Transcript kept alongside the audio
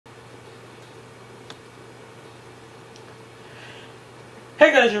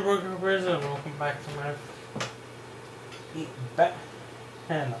Hey guys, your Broken Prison, and welcome back to my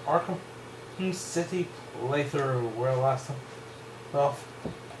Batman Arkham City playthrough. Where last time off.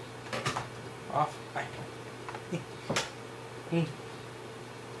 He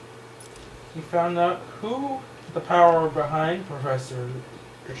found out who the power behind Professor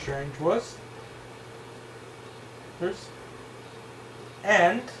Strange was.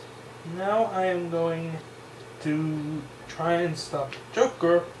 And now I am going to try and stop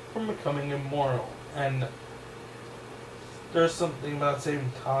Joker from becoming immortal. And there's something about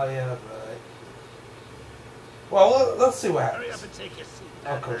saving Talia, but well, let's see what happens. Hurry up and take your seat.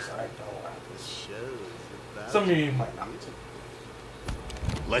 Of course, I know what happens. Shows Some of you might not.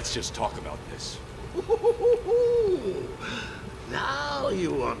 Let's just talk about this. Now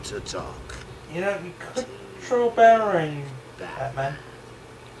you want to talk. You know, you could throw a batarang, Batman.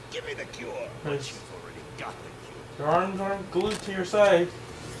 Give me the cure. But you've already got the cure. Your arms aren't glued to your side.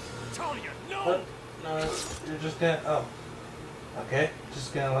 Talia, no! But, no, you're just gonna, oh. Okay,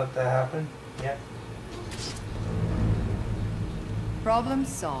 just gonna let that happen. Yep. Problem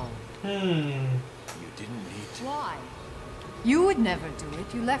solved. You didn't need to. Why? You would never do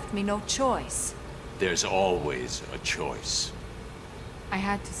it. You left me no choice. There's always a choice. I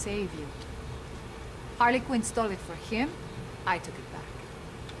had to save you. Harley Quinn stole it for him. I took it back.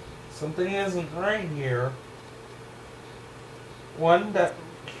 Something isn't right here. One, that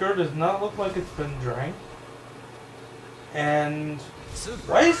cure does not look like it's been drank. And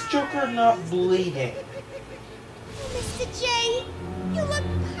why is Joker not bleeding? Mr. J, you look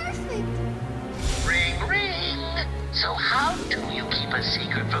perfect. Ring, ring. So how do you keep a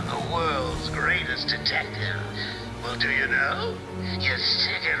secret from the world's greatest detective? Well, do you know? You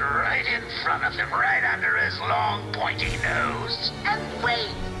stick it right in front of him, right under his long, pointy nose, and wait.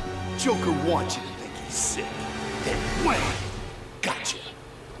 Joker wants you to think he's sick. Then wait. Gotcha.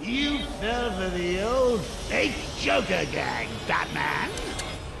 You fell for the old fake Joker gang, Batman.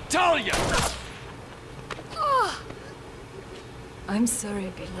 Talia! Oh. I'm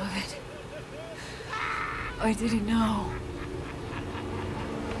sorry, beloved. I didn't know.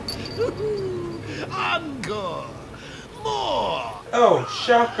 Encore! More! Oh,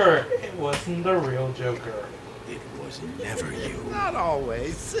 shocker! It wasn't the real Joker. It was never you. Not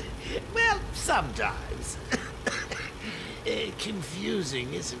always. Well, sometimes.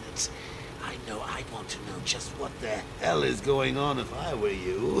 Confusing, isn't it? I know I'd want to know just what the hell is going on if I were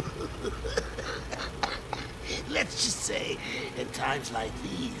you. Let's just say, at times like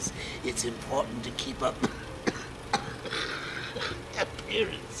these, it's important to keep up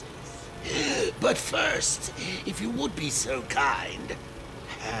appearances. But first, if you would be so kind,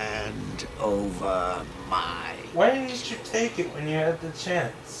 hand over my... Why didn't you take it when you had the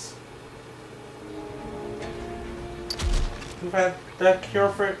chance? You've had that cure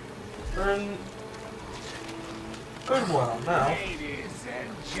for a good while now. Ladies and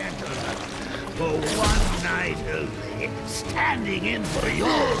gentlemen, for one night only, standing in for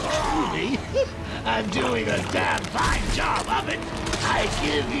yours truly, I'm doing a damn fine job of it. I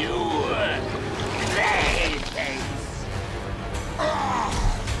give you Clayface.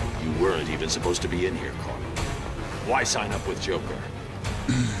 You weren't even supposed to be in here, Carl. Why sign up with Joker?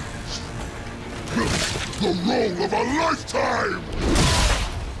 The role of a lifetime!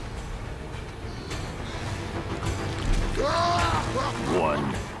 One.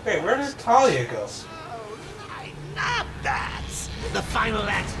 Wait, where did Talia go? Not that. The final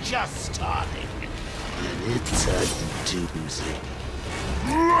act's just starting. And it's a doozy.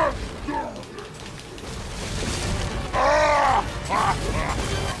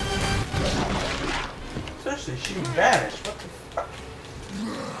 Seriously, she vanished. What the fuck?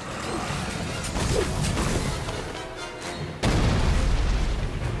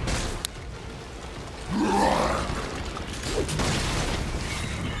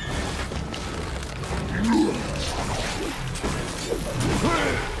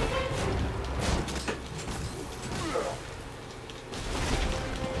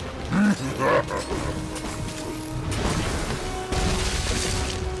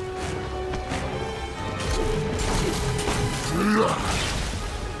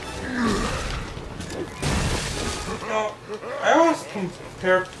 I always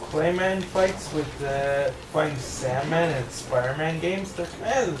compare Clayman fights with fighting Sandman and Spider-Man games. They're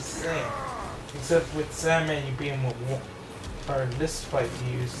kind of the same, except with Sandman you beat him with one, or in this fight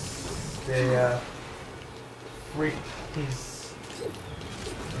you use the these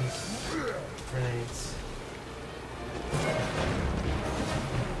grenades.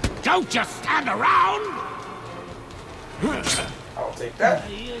 Don't just stand around! I'll take that.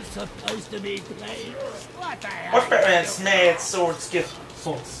 Are you supposed to be playing? What the hell? Watch Batman's mad sword skill.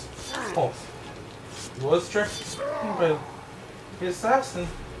 Pulse. He was tricked by the assassin.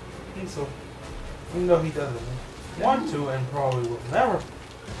 And so, even though he doesn't want to and probably will never, he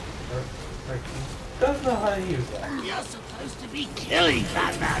doesn't know how to use that. You're supposed to be killing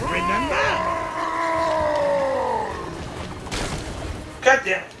Batman, remember? God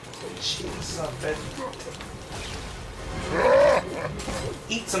damn it. Jeez, son of a bitch.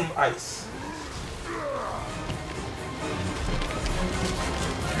 Eat some ice.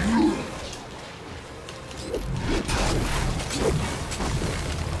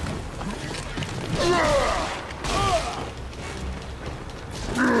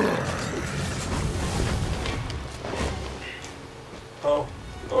 Oh.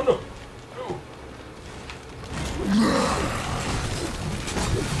 Oh no. No.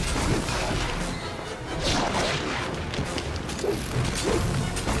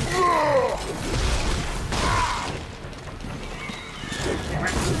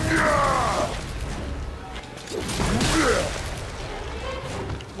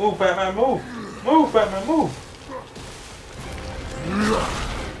 Move, Batman, move! Move, Batman, move!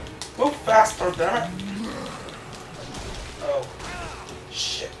 Move faster, damn it! Oh.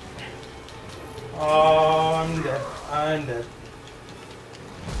 Shit. Oh, I'm dead. I'm dead.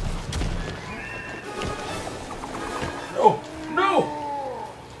 No! No!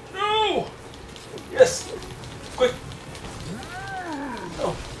 No! Yes! Quick!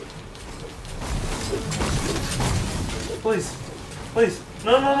 No! Please! Please!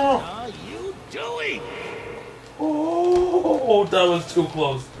 No, no, no! What are you doing? Oh, that was too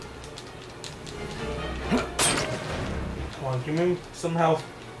close. Come on, give me some health.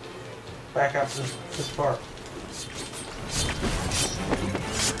 Back up this part.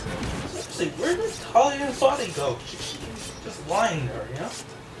 Seriously, where did Talia's body go? She's just lying there, you know?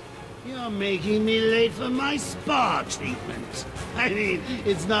 You're making me late for my spa treatment. I mean,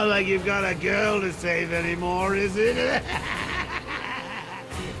 it's not like you've got a girl to save anymore, is it?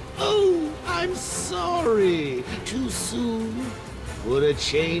 Oh, I'm sorry. Too soon? Would a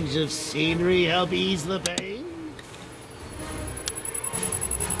change of scenery help ease the pain?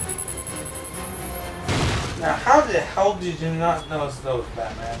 Now, how the hell did you not notice those,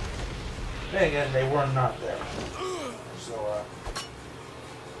 Batman? Then again, they were not there. So,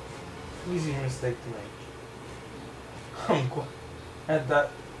 easy mistake to make. I'm glad that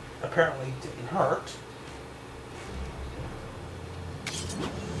apparently didn't hurt.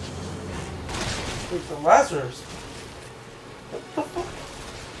 Wait, the Lazarus. What the fuck?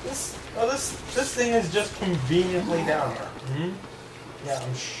 This thing is just conveniently down there. Hmm? Yeah,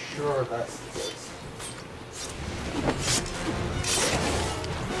 I'm sure that's the case.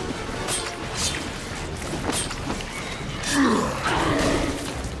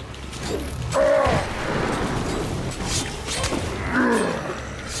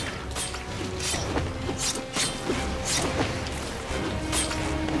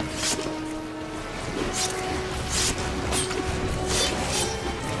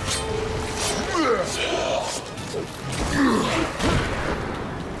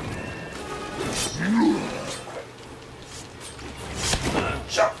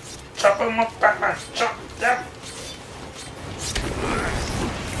 Chop him up, Batman! Chop them!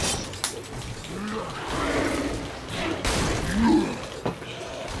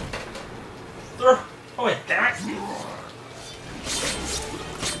 Oh wait, damn it!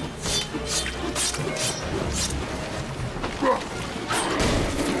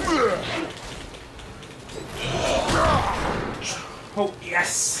 Oh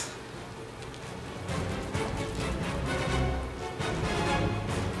yes!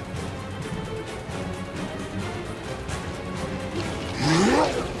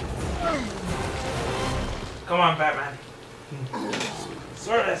 Come on, Batman.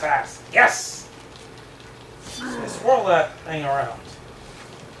 Swirl his ass. Yes! So swirl that thing around.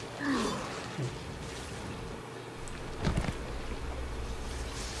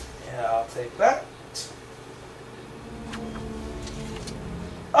 Yeah, I'll take that.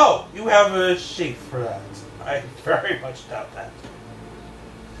 Oh, you have a sheath for that. I very much doubt that.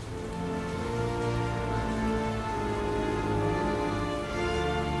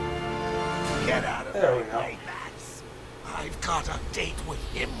 Get out of There we my go. way, Max. I've got a date with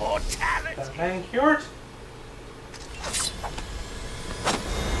immortality. Batman cured.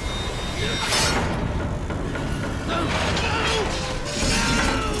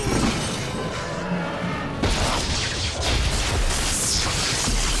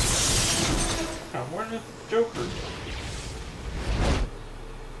 Now, where did the Joker go?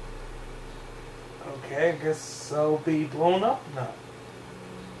 Okay, I guess so. be blown up now.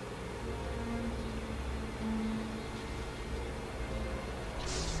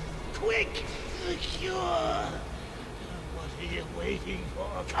 Quick! The cure! What are you waiting for?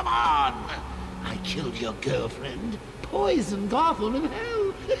 Come on! I killed your girlfriend, poisoned Gotham in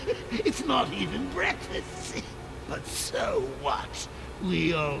hell. It's not even breakfast. But so what?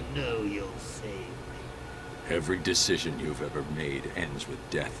 We all know you'll save me. Every decision you've ever made ends with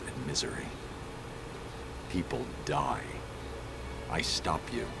death and misery. People die. I stop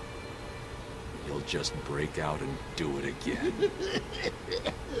you. You'll just break out and do it again.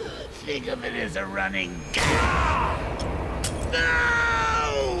 Think of it as a running gag.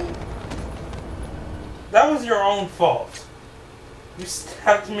 No! That was your own fault. You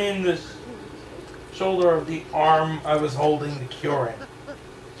stabbed me in the shoulder of the arm I was holding the cure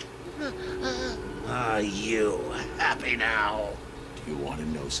in. Are you happy now? Do you want to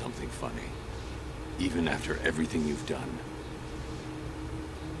know something funny? Even after everything you've done,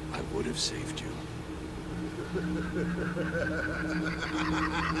 I would have saved you.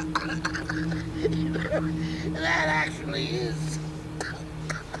 That actually is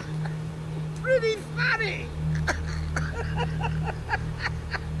pretty funny.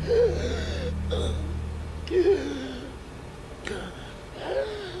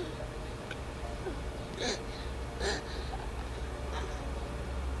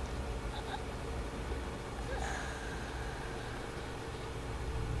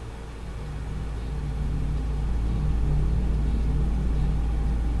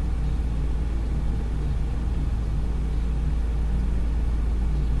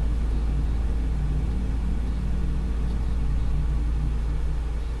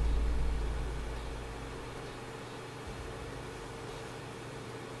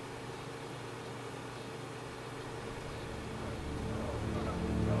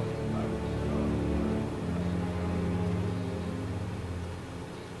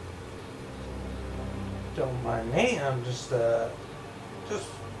 Don't mind me, I'm just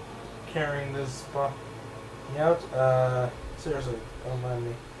carrying this box out. Seriously, don't mind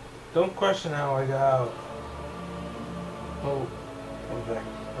me. Don't question how I got out. Oh, okay,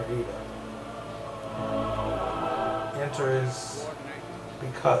 Rita. The answer is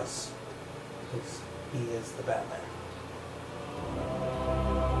because he is the Batman.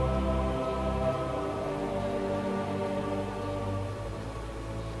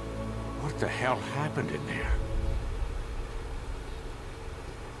 What the hell happened in there?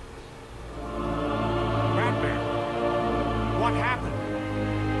 Batman! What happened?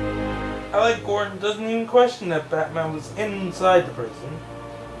 I like Gordon doesn't even question that Batman was inside the prison.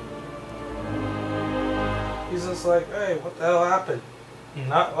 He's just like, hey, what the hell happened?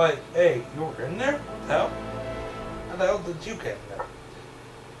 Not like, hey, you were in there? What the hell? How the hell did you get in there?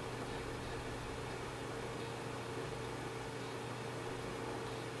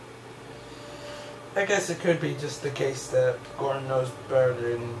 I guess it could be just the case that Gordon knows better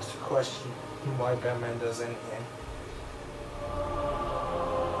than to question why Batman does anything.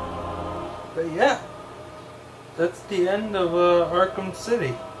 But yeah, that's the end of Arkham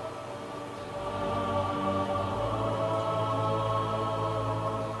City.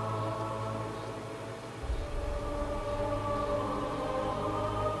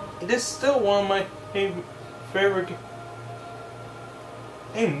 It is still one of my favorite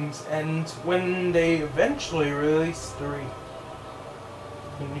games, and when they eventually release the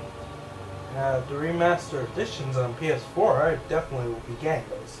remaster editions on PS4, I definitely will be getting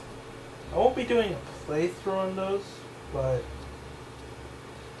those. I won't be doing a playthrough on those, but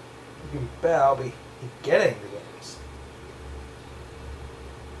you can bet I'll be getting the games.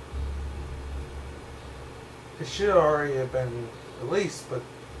 It should already have been released, but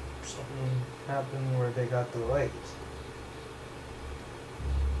something happened where they got delayed.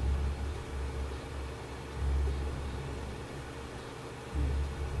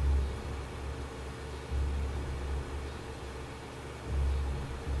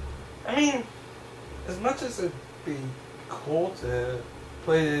 I mean, as much as it'd be cool to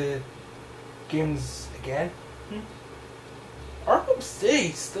play the games again, Arkham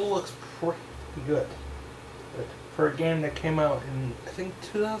City still looks pretty good. But for a game that came out in, I think,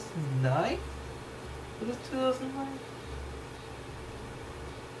 2009? Was it 2009?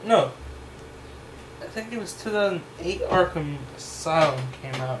 No. I think it was 2008 Arkham Asylum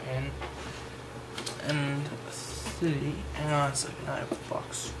came out in. And City. Hang on a second, I have a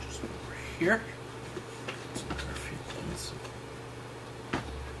box just over here. Let's look at a few things.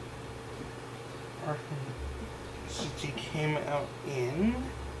 Arkham City came out in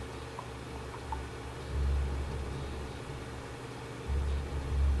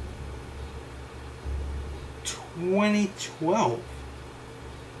 2012. 2012.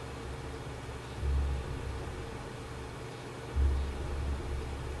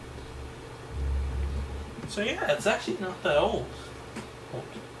 So yeah, it's actually not that old.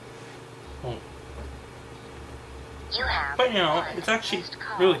 But you know, it's actually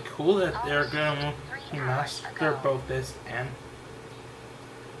really cool that they're gonna master both this and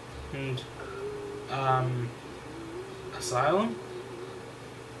Asylum.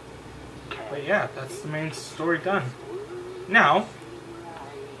 But yeah, that's the main story done. Now,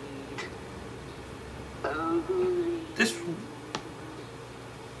 this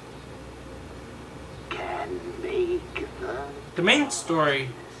the main story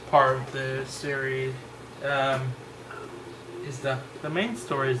part of the series is the main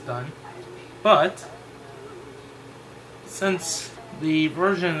story is done, but since the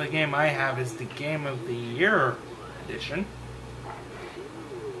version of the game I have is the Game of the Year edition,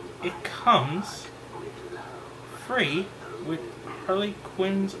 it comes free with Harley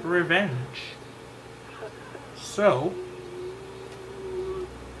Quinn's Revenge. So,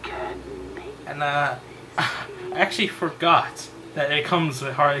 and I actually forgot that it comes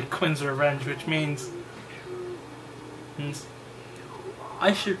with Harley Quinn's Revenge, which means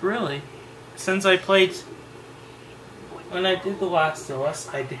I should really, since I played, when I did The Last of Us,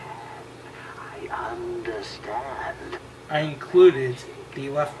 I included the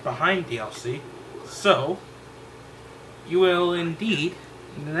Left Behind DLC, so you will indeed,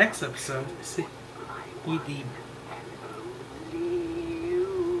 in the next episode, see the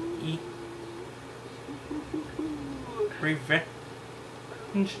Revenge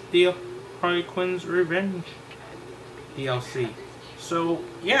deal, Harley Quinn's Revenge DLC. So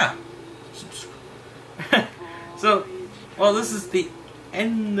yeah, so well, this is the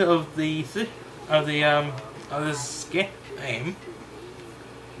end of this game.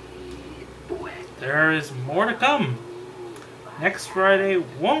 There is more to come. Next Friday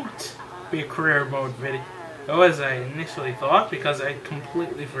won't be a career mode video, as I initially thought, because I'd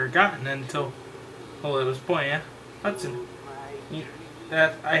completely forgotten until it was pointing Hudson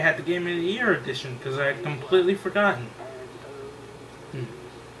that I had the Game of the Year edition, because I had completely forgotten.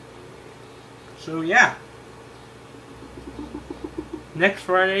 So yeah, next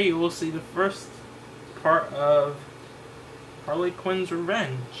Friday you will see the first part of Harley Quinn's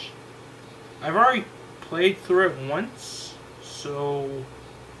Revenge. I've already played through it once, so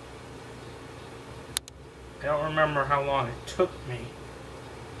I don't remember how long it took me.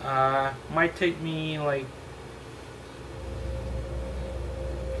 Might take me like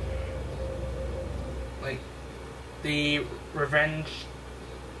the Revenge,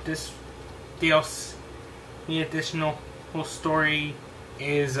 this DLC, the additional whole story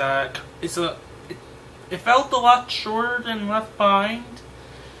is it felt a lot shorter than Left Behind.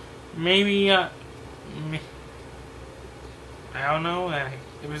 Maybe I don't know.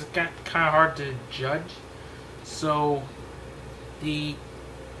 It was kind of hard to judge. So it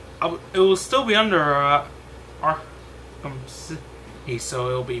will still be under Arkham City, so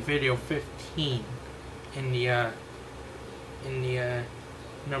it'll be video 15 in the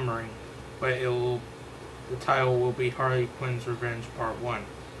numbering, but the title will be Harley Quinn's Revenge Part 1,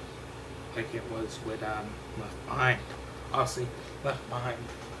 like it was with Left Behind. Obviously, Left Behind,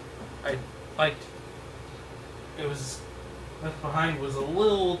 Left Behind was a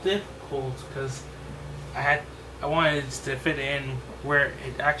little difficult because I wanted to fit in where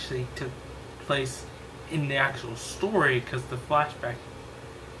it actually took place in the actual story, because the flashback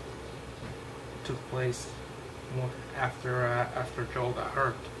took place after Joel got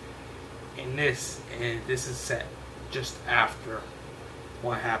hurt. In this is set just after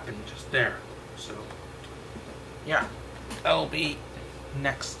what happened just there. So yeah, that'll be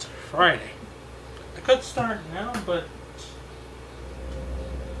next Friday. I could start now, but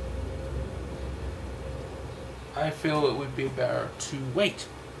I feel it would be better to wait.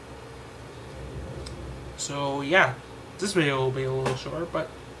 So yeah, this video will be a little shorter, but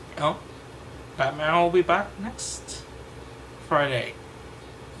you know, Batman will be back next Friday.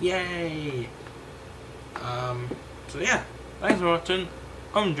 Yay! So yeah, thanks for watching.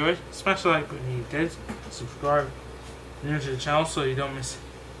 I enjoyed. Smash the like button if you did. Subscribe new to the channel so you don't miss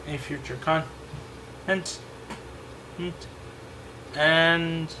any future content.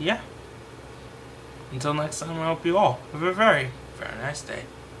 And yeah, until next time, I hope you all have a very, very nice day.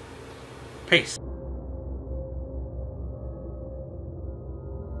 Peace.